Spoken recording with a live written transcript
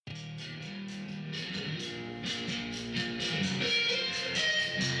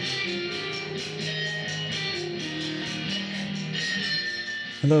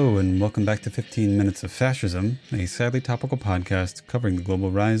Hello, and welcome back to 15 Minutes of Fascism, a sadly topical podcast covering the global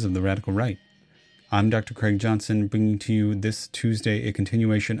rise of the radical right. I'm Dr. Craig Johnson, bringing to you this Tuesday a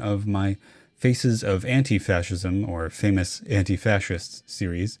continuation of my Faces of Anti-Fascism, or Famous Anti-Fascists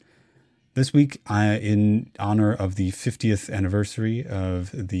series. This week, in honor of the 50th anniversary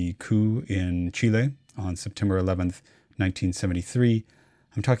of the coup in Chile on September 11th, 1973,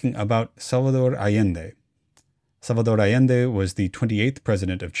 I'm talking about Salvador Allende. Salvador Allende was the 28th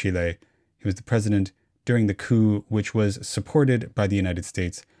president of Chile. He was the president during the coup, which was supported by the United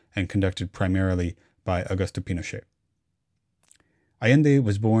States and conducted primarily by Augusto Pinochet. Allende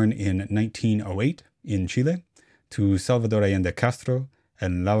was born in 1908 in Chile to Salvador Allende Castro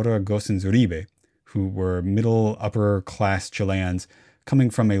and Laura Gossens Uribe, who were middle upper class Chileans coming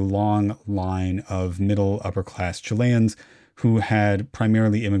from a long line of middle upper class Chileans who had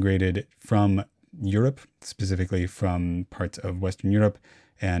primarily immigrated from Europe, specifically from parts of Western Europe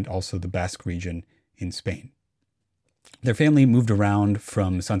and also the Basque region in Spain. Their family moved around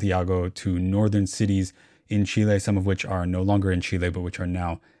from Santiago to northern cities in Chile, some of which are no longer in Chile, but which are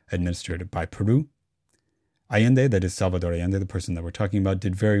now administered by Peru. Allende, that is Salvador Allende, the person that we're talking about,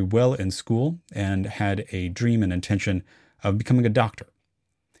 did very well in school and had a dream and intention of becoming a doctor.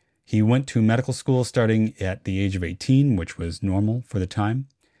 He went to medical school starting at the age of 18, which was normal for the time.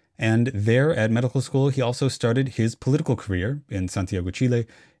 And there at medical school, he also started his political career in Santiago, Chile,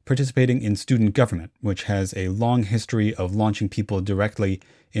 participating in student government, which has a long history of launching people directly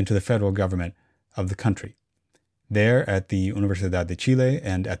into the federal government of the country. There at the Universidad de Chile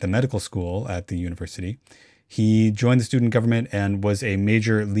and at the medical school at the university, he joined the student government and was a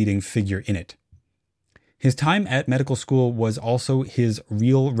major leading figure in it. His time at medical school was also his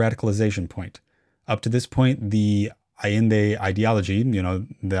real radicalization point. Up to this point, the Allende ideology,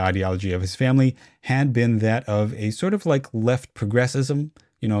 the ideology of his family, had been that of a sort of like left progressism.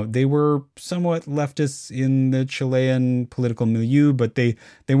 They were somewhat leftists in the Chilean political milieu, but they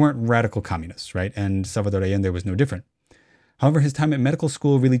weren't radical communists, right? And Salvador Allende was no different. However, his time at medical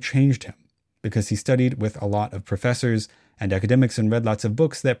school really changed him because he studied with a lot of professors and academics and read lots of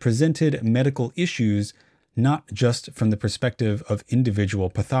books that presented medical issues not just from the perspective of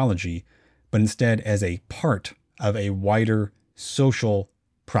individual pathology, but instead as a part of a wider social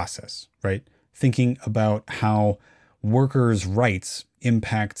process, right? Thinking about how workers' rights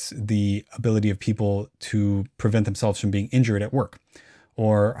impacts the ability of people to prevent themselves from being injured at work,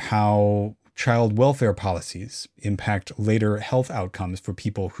 or how child welfare policies impact later health outcomes for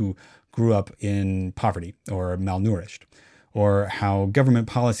people who grew up in poverty or malnourished, or how government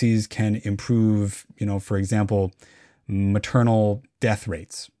policies can improve, for example, maternal death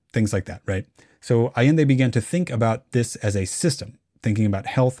rates, things like that, right? So Allende began to think about this as a system, thinking about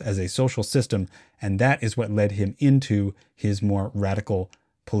health as a social system, and that is what led him into his more radical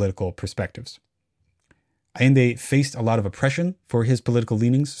political perspectives. Allende faced a lot of oppression for his political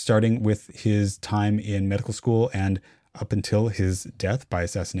leanings, starting with his time in medical school and up until his death by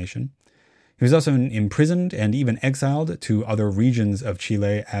assassination. He was also imprisoned and even exiled to other regions of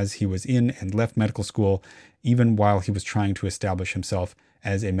Chile as he was in and left medical school, even while he was trying to establish himself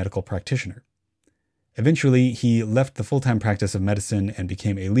as a medical practitioner. Eventually, he left the full-time practice of medicine and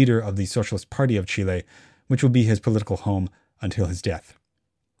became a leader of the Socialist Party of Chile, which would be his political home until his death.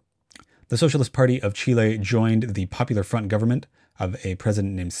 The Socialist Party of Chile joined the Popular Front government of a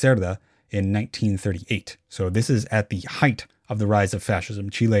president named Cerda in 1938. So this is at the height of the rise of fascism.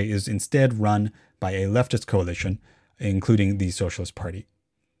 Chile is instead run by a leftist coalition, including the Socialist Party.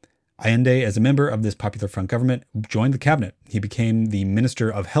 Allende, as a member of this Popular Front government, joined the cabinet. He became the Minister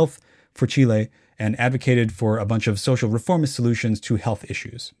of Health for Chile and advocated for a bunch of social reformist solutions to health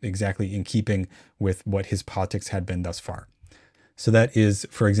issues, exactly in keeping with what his politics had been thus far. So that is,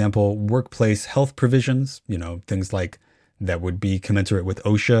 for example, workplace health provisions, things like that would be commensurate with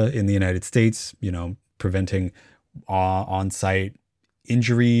OSHA in the United States, preventing on-site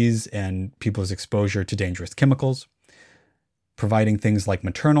injuries and people's exposure to dangerous chemicals, providing things like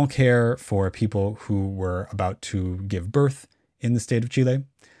maternal care for people who were about to give birth in the state of Chile,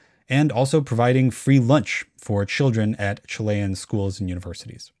 and also providing free lunch for children at Chilean schools and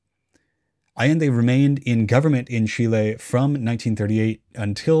universities. Allende remained in government in Chile from 1938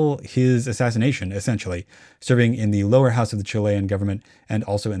 until his assassination, essentially, serving in the lower house of the Chilean government and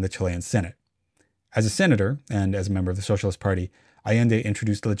also in the Chilean Senate. As a senator and as a member of the Socialist Party, Allende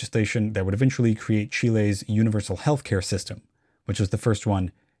introduced legislation that would eventually create Chile's universal healthcare system, which was the first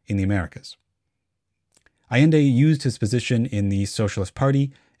one in the Americas. Allende used his position in the Socialist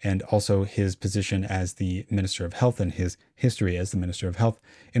Party and also his position as the Minister of Health and his history as the Minister of Health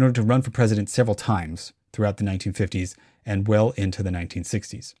in order to run for president several times throughout the 1950s and well into the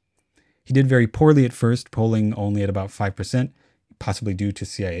 1960s. He did very poorly at first, polling only at about 5%, possibly due to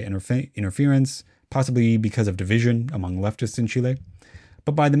CIA interference, possibly because of division among leftists in Chile.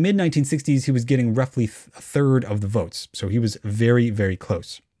 But by the mid-1960s, he was getting roughly a third of the votes, so he was very, very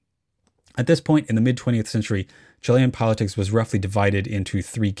close. At this point in the mid-20th century, Chilean politics was roughly divided into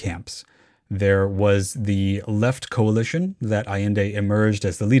three camps. There was the left coalition that Allende emerged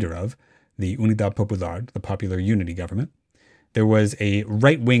as the leader of, the Unidad Popular, the Popular Unity Government. There was a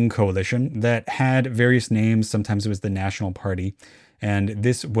right-wing coalition that had various names. Sometimes it was the National Party. And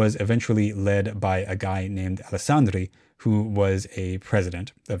this was eventually led by a guy named Alessandri, who was a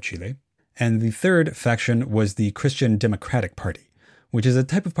president of Chile. And the third faction was the Christian Democratic Party, which is a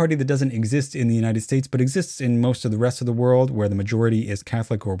type of party that doesn't exist in the United States, but exists in most of the rest of the world where the majority is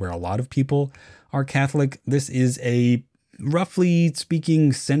Catholic or where a lot of people are Catholic. This is a, roughly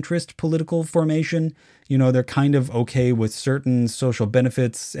speaking, centrist political formation. You know, they're kind of okay with certain social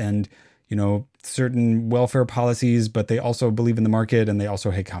benefits and, you know, certain welfare policies, but they also believe in the market and they also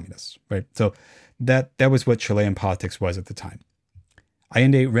hate communists, right? So that was what Chilean politics was at the time.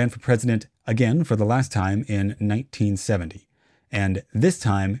 Allende ran for president again for the last time in 1970. And this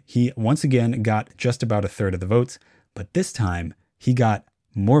time, he once again got just about a third of the votes, but this time he got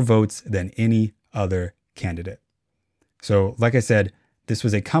more votes than any other candidate. So, like I said, this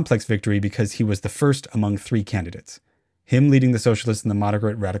was a complex victory because he was the first among three candidates. Him leading the socialists and the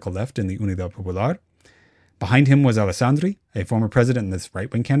moderate radical left in the Unidad Popular. Behind him was Alessandri, a former president and this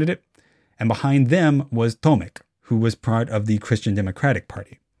right-wing candidate. And behind them was Tomek, who was part of the Christian Democratic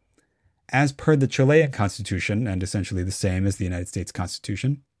Party. As per the Chilean Constitution, and essentially the same as the United States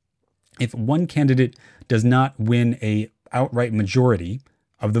Constitution, if one candidate does not win an outright majority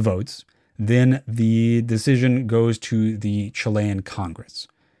of the votes, then the decision goes to the Chilean Congress.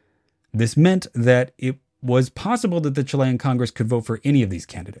 This meant that it was possible that the Chilean Congress could vote for any of these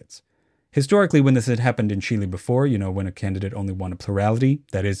candidates. Historically, when this had happened in Chile before, you know, when a candidate only won a plurality,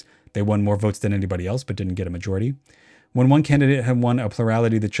 that is, they won more votes than anybody else but didn't get a majority. When one candidate had won a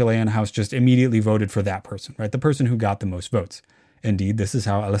plurality, the Chilean House just immediately voted for that person, right? The person who got the most votes. Indeed, this is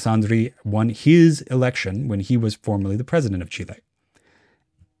how Alessandri won his election when he was formerly the president of Chile.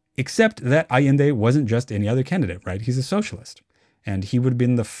 Except that Allende wasn't just any other candidate, right? He's a socialist. And he would have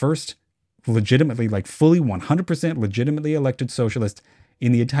been the first legitimately, like fully 100% legitimately elected socialist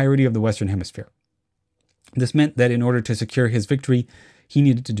in the entirety of the Western Hemisphere. This meant that in order to secure his victory, he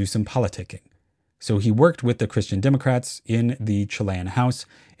needed to do some politicking. So he worked with the Christian Democrats in the Chilean House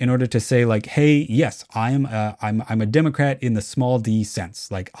in order to say, like, hey, yes, I'm a Democrat in the small d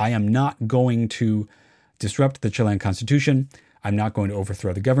sense. Like, I am not going to disrupt the Chilean Constitution. I'm not going to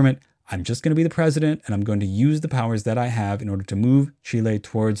overthrow the government. I'm just going to be the president, and I'm going to use the powers that I have in order to move Chile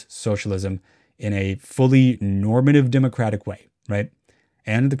towards socialism in a fully normative democratic way, right?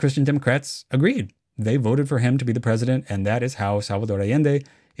 And the Christian Democrats agreed. They voted for him to be the president, and that is how Salvador Allende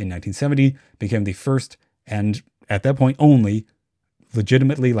in 1970 became the first, and at that point only,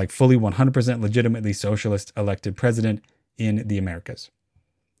 legitimately, like fully 100% legitimately socialist elected president in the Americas.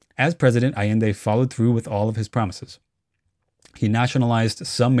 As president, Allende followed through with all of his promises. He nationalized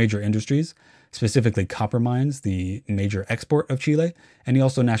some major industries, specifically copper mines, the major export of Chile, and he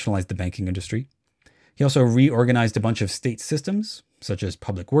also nationalized the banking industry. He also reorganized a bunch of state systems, such as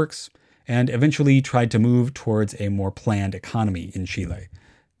public works, and eventually tried to move towards a more planned economy in Chile.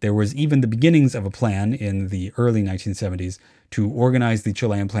 There was even the beginnings of a plan in the early 1970s to organize the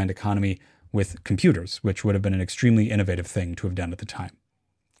Chilean planned economy with computers, which would have been an extremely innovative thing to have done at the time.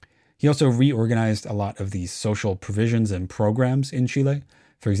 He also reorganized a lot of the social provisions and programs in Chile.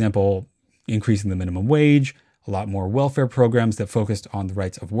 For example, increasing the minimum wage, a lot more welfare programs that focused on the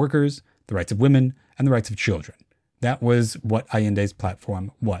rights of workers, the rights of women, and the rights of children. That was what Allende's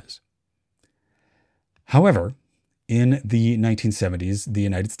platform was. However, in the 1970s, the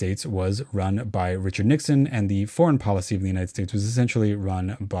United States was run by Richard Nixon, and the foreign policy of the United States was essentially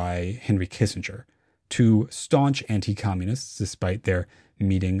run by Henry Kissinger, two staunch anti-communists, despite their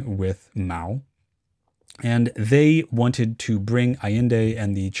meeting with Mao. And they wanted to bring Allende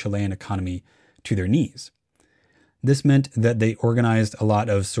and the Chilean economy to their knees. This meant that they organized a lot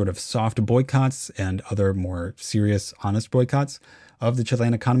of sort of soft boycotts and other more serious, honest boycotts of the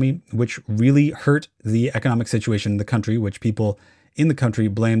Chilean economy, which really hurt the economic situation in the country, which people in the country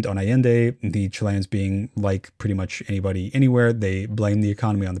blamed on Allende. The Chileans, being like pretty much anybody anywhere, they blamed the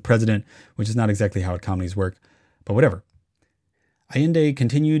economy on the president, which is not exactly how economies work, but whatever. Allende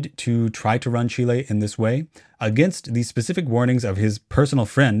continued to try to run Chile in this way against the specific warnings of his personal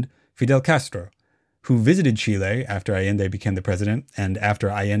friend, Fidel Castro, who visited Chile after Allende became the president and after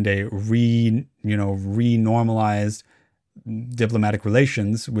Allende renormalized diplomatic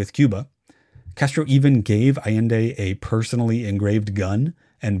relations with Cuba. Castro even gave Allende a personally engraved gun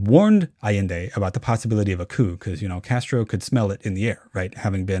and warned Allende about the possibility of a coup because, Castro could smell it in the air, right,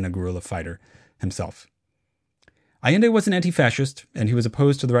 having been a guerrilla fighter himself. Allende was an anti-fascist, and he was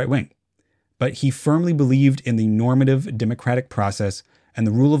opposed to the right wing. But he firmly believed in the normative democratic process and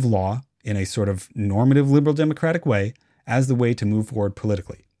the rule of law in a sort of normative liberal democratic way as the way to move forward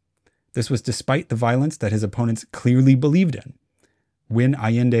politically. This was despite the violence that his opponents clearly believed in. When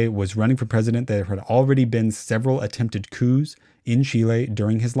Allende was running for president, there had already been several attempted coups in Chile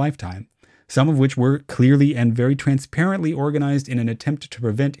during his lifetime, some of which were clearly and very transparently organized in an attempt to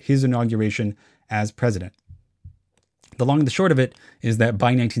prevent his inauguration as president. The long and the short of it is that by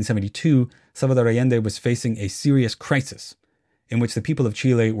 1972, Salvador Allende was facing a serious crisis in which the people of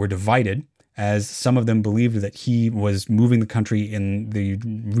Chile were divided, as some of them believed that he was moving the country in the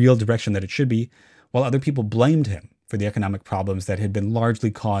real direction that it should be, while other people blamed him for the economic problems that had been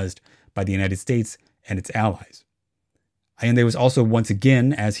largely caused by the United States and its allies. Allende was also once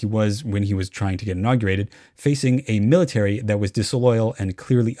again, as he was when he was trying to get inaugurated, facing a military that was disloyal and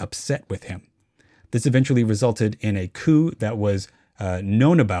clearly upset with him. This eventually resulted in a coup that was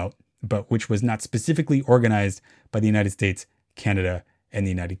known about, but which was not specifically organized by the United States, Canada, and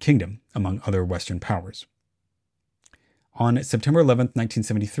the United Kingdom, among other Western powers. On September 11th,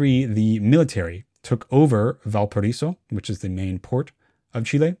 1973, the military took over Valparaiso, which is the main port of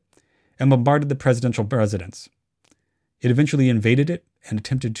Chile, and bombarded the presidential residence. It eventually invaded it and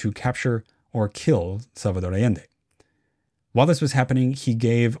attempted to capture or kill Salvador Allende. While this was happening, he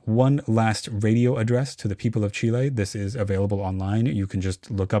gave one last radio address to the people of Chile. This is available online. You can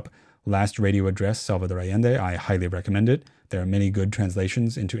just look up Last Radio Address, Salvador Allende. I highly recommend it. There are many good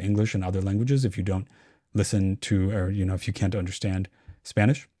translations into English and other languages if you don't listen to, or, if you can't understand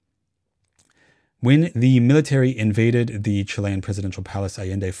Spanish. When the military invaded the Chilean presidential palace,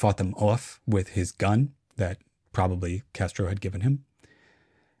 Allende fought them off with his gun that probably Castro had given him.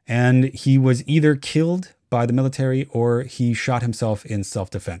 And he was either killed by the military or he shot himself in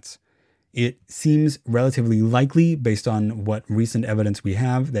self-defense. It seems relatively likely, based on what recent evidence we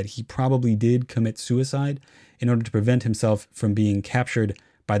have, that he probably did commit suicide in order to prevent himself from being captured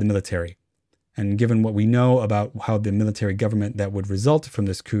by the military. And given what we know about how the military government that would result from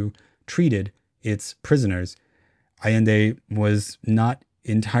this coup treated its prisoners, Allende was not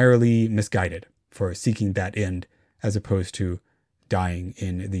entirely misguided for seeking that end, as opposed to dying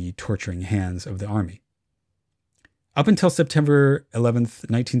in the torturing hands of the army. Up until September 11th,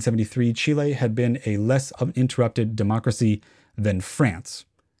 1973, Chile had been a less uninterrupted democracy than France.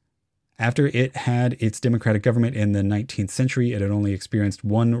 After it had its democratic government in the 19th century, it had only experienced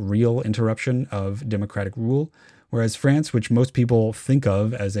one real interruption of democratic rule, whereas France, which most people think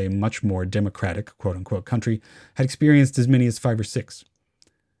of as a much more democratic, quote-unquote, country, had experienced as many as 5 or 6.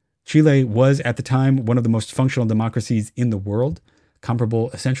 Chile was, at the time, one of the most functional democracies in the world, comparable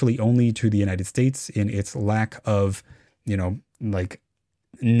essentially only to the United States in its lack of,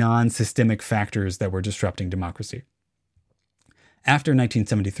 non-systemic factors that were disrupting democracy. After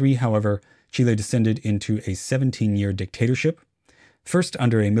 1973, however, Chile descended into a 17-year dictatorship, first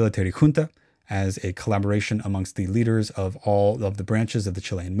under a military junta, as a collaboration amongst the leaders of all of the branches of the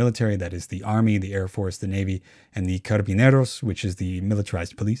Chilean military, that is the Army, the Air Force, the Navy, and the Carabineros, which is the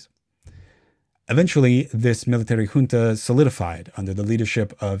militarized police. Eventually, this military junta solidified under the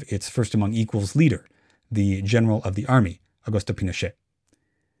leadership of its first among equals leader, the general of the army, Augusto Pinochet.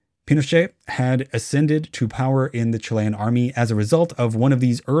 Pinochet had ascended to power in the Chilean army as a result of one of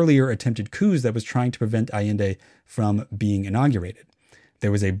these earlier attempted coups that was trying to prevent Allende from being inaugurated.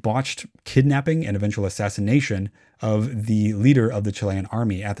 There was a botched kidnapping and eventual assassination of the leader of the Chilean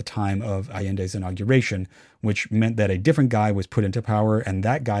army at the time of Allende's inauguration, which meant that a different guy was put into power, and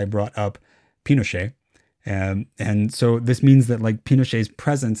that guy brought up Pinochet. And so this means that Pinochet's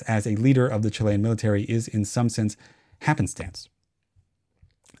presence as a leader of the Chilean military is in some sense happenstance.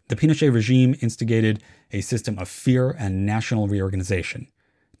 The Pinochet regime instigated a system of fear and national reorganization.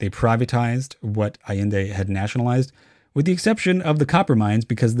 They privatized what Allende had nationalized, with the exception of the copper mines,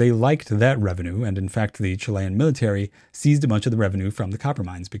 because they liked that revenue. And in fact, the Chilean military seized a bunch of the revenue from the copper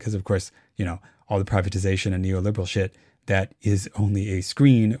mines because, of course, all the privatization and neoliberal shit, that is only a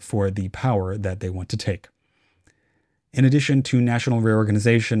screen for the power that they want to take. In addition to national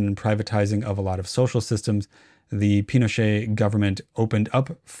reorganization and privatizing of a lot of social systems, the Pinochet government opened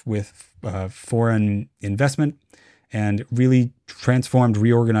up with foreign investment and really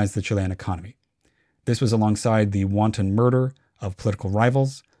reorganized the Chilean economy. This was alongside the wanton murder of political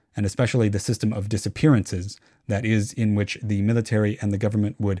rivals, and especially the system of disappearances, that is, in which the military and the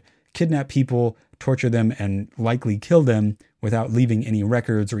government would kidnap people, torture them, and likely kill them without leaving any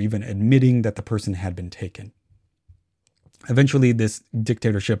records or even admitting that the person had been taken. Eventually, this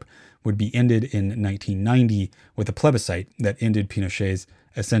dictatorship would be ended in 1990 with a plebiscite that ended Pinochet's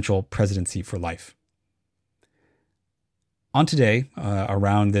essential presidency for life. On today,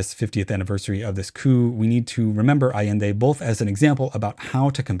 around this 50th anniversary of this coup, we need to remember Allende both as an example about how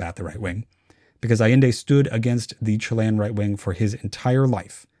to combat the right wing, because Allende stood against the Chilean right wing for his entire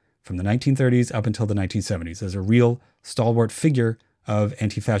life, from the 1930s up until the 1970s, as a real stalwart figure of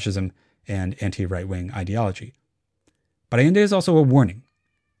anti-fascism and anti-right wing ideology. But Allende is also a warning.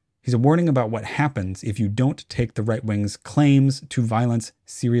 He's a warning about what happens if you don't take the right wing's claims to violence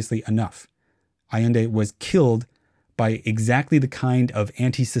seriously enough. Allende was killed by exactly the kind of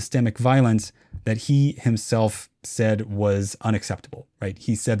anti-systemic violence that he himself said was unacceptable, right?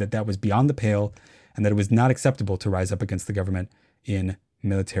 He said that that was beyond the pale and that it was not acceptable to rise up against the government in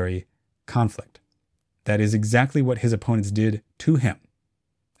military conflict. That is exactly what his opponents did to him,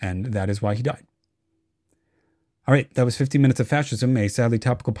 and that is why he died. All right, that was 15 Minutes of Fascism, a sadly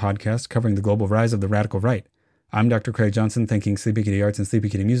topical podcast covering the global rise of the radical right. I'm Dr. Craig Johnson, thanking Sleepy Kitty Arts and Sleepy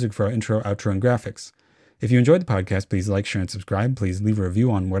Kitty Music for our intro, outro, and graphics. If you enjoyed the podcast, please like, share, and subscribe. Please leave a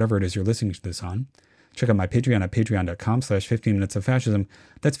review on whatever it is you're listening to this on. Check out my Patreon at patreon.com/15 Minutes of Fascism.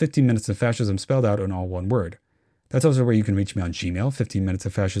 That's 15 Minutes of Fascism spelled out in all one word. That's also where you can reach me on Gmail,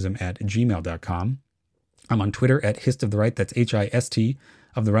 15minutesoffascism@gmail.com. I'm on Twitter at Hist of the Right, that's HIST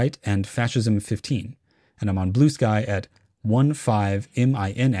of the Right, and Fascism15. And I'm on Blue Sky at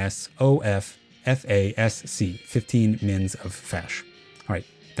 15MINSOFFASC, 15 Mins of Fash. All right,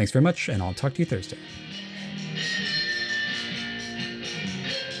 thanks very much, and I'll talk to you Thursday.